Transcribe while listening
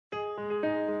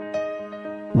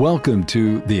Welcome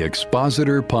to the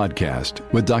Expositor Podcast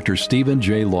with Dr. Stephen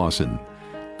J. Lawson.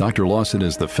 Dr. Lawson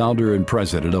is the founder and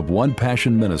president of One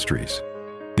Passion Ministries.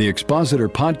 The Expositor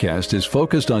Podcast is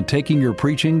focused on taking your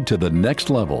preaching to the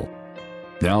next level.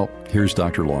 Now, here's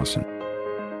Dr. Lawson.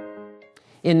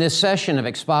 In this session of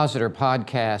Expositor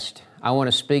Podcast, I want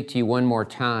to speak to you one more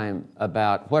time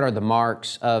about what are the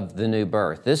marks of the new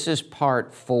birth. This is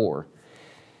part 4.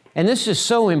 And this is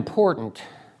so important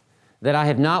that I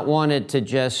have not wanted to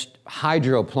just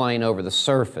hydroplane over the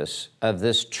surface of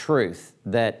this truth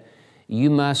that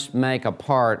you must make a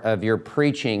part of your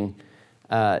preaching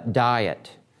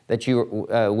diet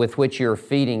that with which you're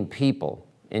feeding people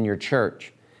in your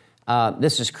church.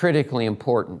 This is critically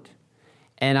important.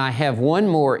 And I have one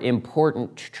more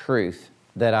important truth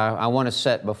that I want to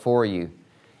set before you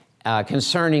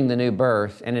concerning the new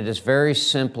birth, and it is very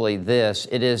simply this: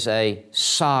 it is a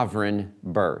sovereign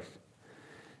birth.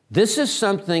 This is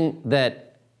something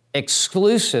that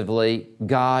exclusively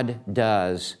God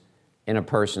does in a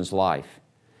person's life.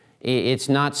 It's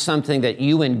not something that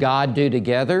you and God do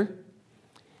together.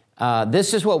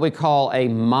 This is what we call a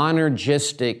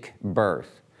monergistic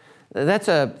birth. That's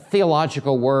a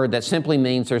theological word that simply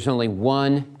means there's only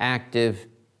one active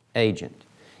agent.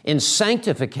 In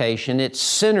sanctification, it's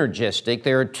synergistic.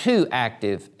 There are two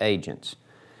active agents.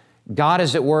 God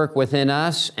is at work within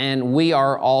us, and we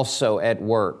are also at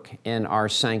work in our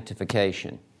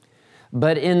sanctification.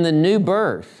 But in the new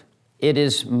birth, it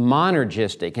is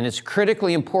monergistic, and it's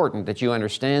critically important that you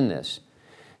understand this,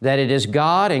 that it is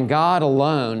God and God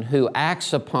alone who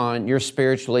acts upon your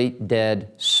spiritually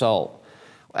dead soul.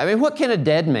 I mean, what can a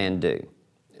dead man do?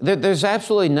 There's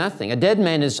absolutely nothing. A dead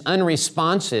man is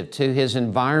unresponsive to his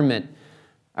environment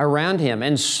around him,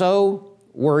 and so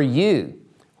were you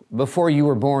before you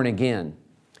were born again.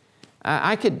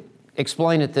 I could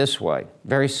explain it this way,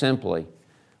 very simply.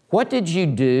 What did you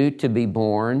do to be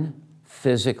born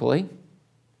physically?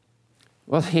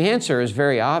 Well, the answer is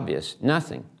very obvious: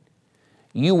 nothing.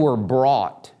 You were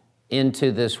brought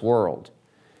into this world.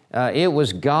 It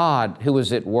was God who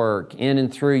was at work in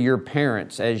and through your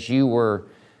parents as you were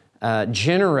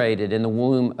generated in the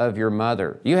womb of your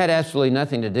mother. You had absolutely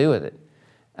nothing to do with it.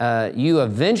 You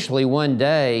eventually one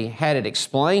day had it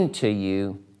explained to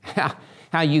you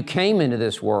how you came into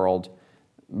this world,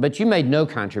 but you made no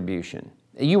contribution.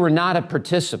 You were not a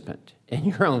participant in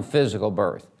your own physical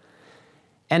birth.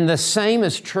 And the same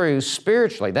is true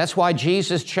spiritually. That's why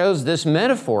Jesus chose this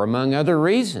metaphor, among other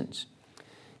reasons,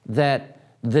 that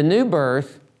the new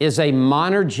birth is a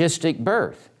monergistic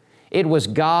birth. It was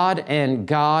God and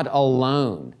God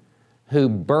alone who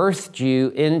birthed you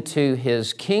into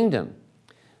His kingdom.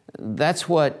 That's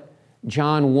what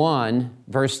John 1,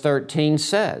 verse 13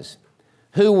 says.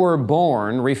 Who were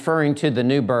born, referring to the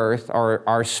new birth, or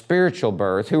our spiritual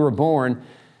birth, who were born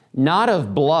not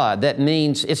of blood. That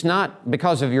means it's not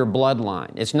because of your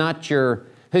bloodline. It's not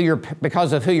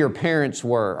because of who your parents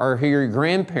were or who your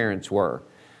grandparents were.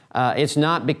 It's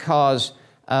not because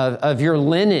of your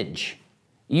lineage.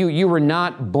 You were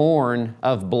not born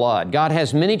of blood. God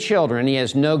has many children. He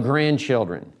has no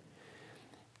grandchildren.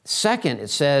 Second,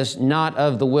 it says, not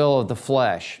of the will of the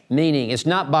flesh, meaning it's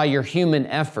not by your human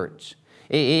efforts.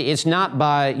 It's not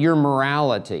by your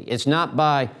morality. It's not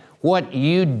by what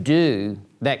you do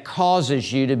that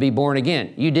causes you to be born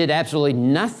again. You did absolutely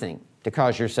nothing to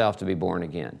cause yourself to be born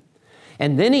again.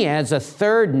 And then he adds a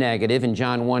third negative in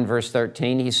John 1, verse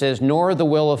 13. He says, nor the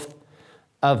will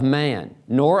of man,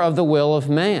 nor of the will of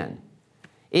man.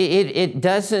 It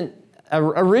doesn't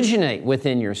originate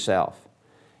within yourself.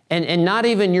 And not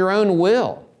even your own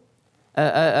will.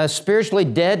 A spiritually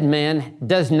dead man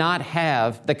does not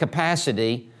have the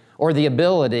capacity or the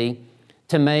ability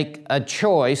to make a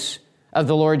choice of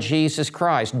the Lord Jesus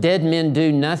Christ. Dead men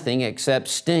do nothing except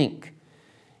stink.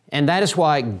 And that is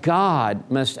why God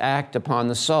must act upon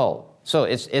the soul. So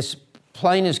it's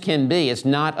plain as can be. It's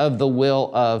not of the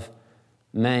will of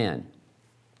man.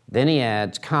 Then he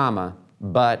adds, comma,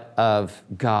 but of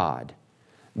God.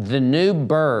 The new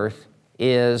birth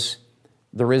is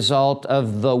the result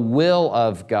of the will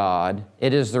of God.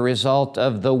 It is the result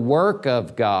of the work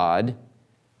of God,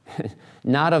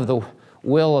 not of the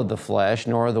will of the flesh,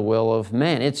 nor the will of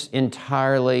man. It's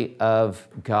entirely of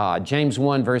God. James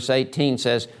 1, verse 18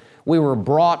 says, we were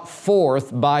brought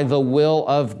forth by the will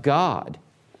of God.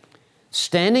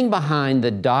 Standing behind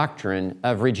the doctrine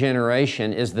of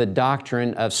regeneration is the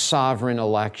doctrine of sovereign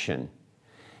election.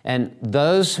 And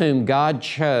those whom God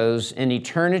chose in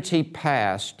eternity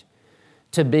past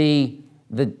to be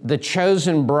the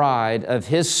chosen bride of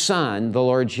His Son, the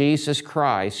Lord Jesus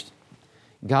Christ,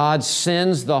 God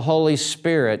sends the Holy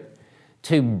Spirit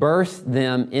to birth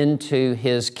them into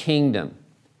His kingdom.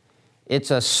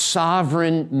 It's a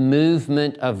sovereign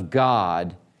movement of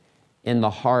God in the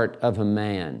heart of a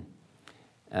man.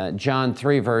 John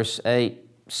 3, verse 8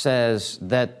 says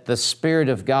that the Spirit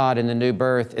of God in the new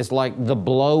birth is like the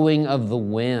blowing of the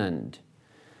wind.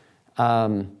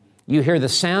 You hear the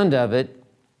sound of it,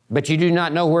 but you do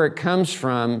not know where it comes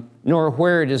from, nor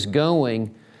where it is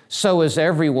going. So is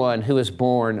everyone who is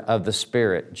born of the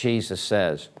Spirit, Jesus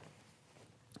says.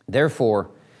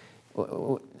 Therefore,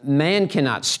 man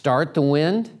cannot start the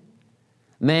wind.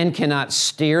 Man cannot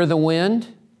steer the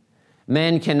wind.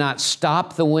 Man cannot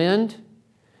stop the wind.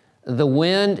 The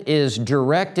wind is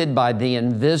directed by the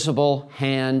invisible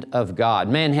hand of God.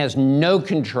 Man has no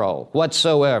control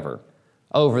whatsoever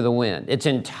over the wind. It's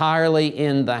entirely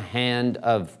in the hand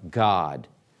of God.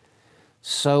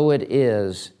 So it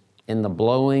is in the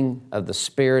blowing of the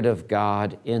Spirit of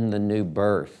God in the new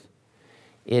birth.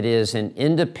 It is an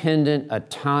independent,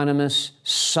 autonomous,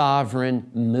 sovereign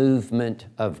movement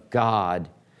of God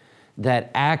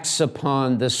that acts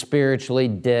upon the spiritually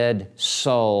dead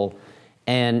soul.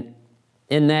 And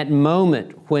in that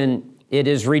moment when it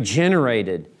is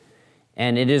regenerated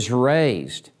and it is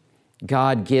raised,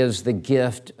 God gives the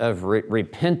gift of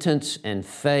repentance and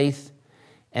faith,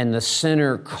 and the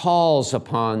sinner calls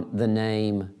upon the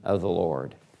name of the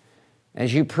Lord.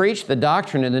 As you preach the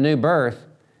doctrine of the new birth,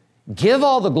 give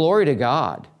all the glory to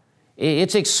God.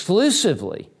 It's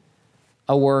exclusively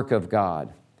a work of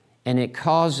God, and it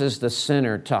causes the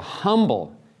sinner to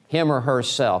humble him or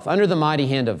herself under the mighty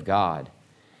hand of God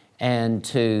and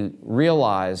to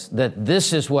realize that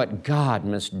this is what God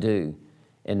must do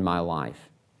in my life.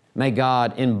 May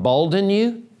God embolden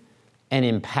you and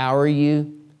empower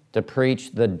you to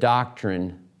preach the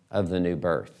doctrine of the new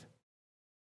birth.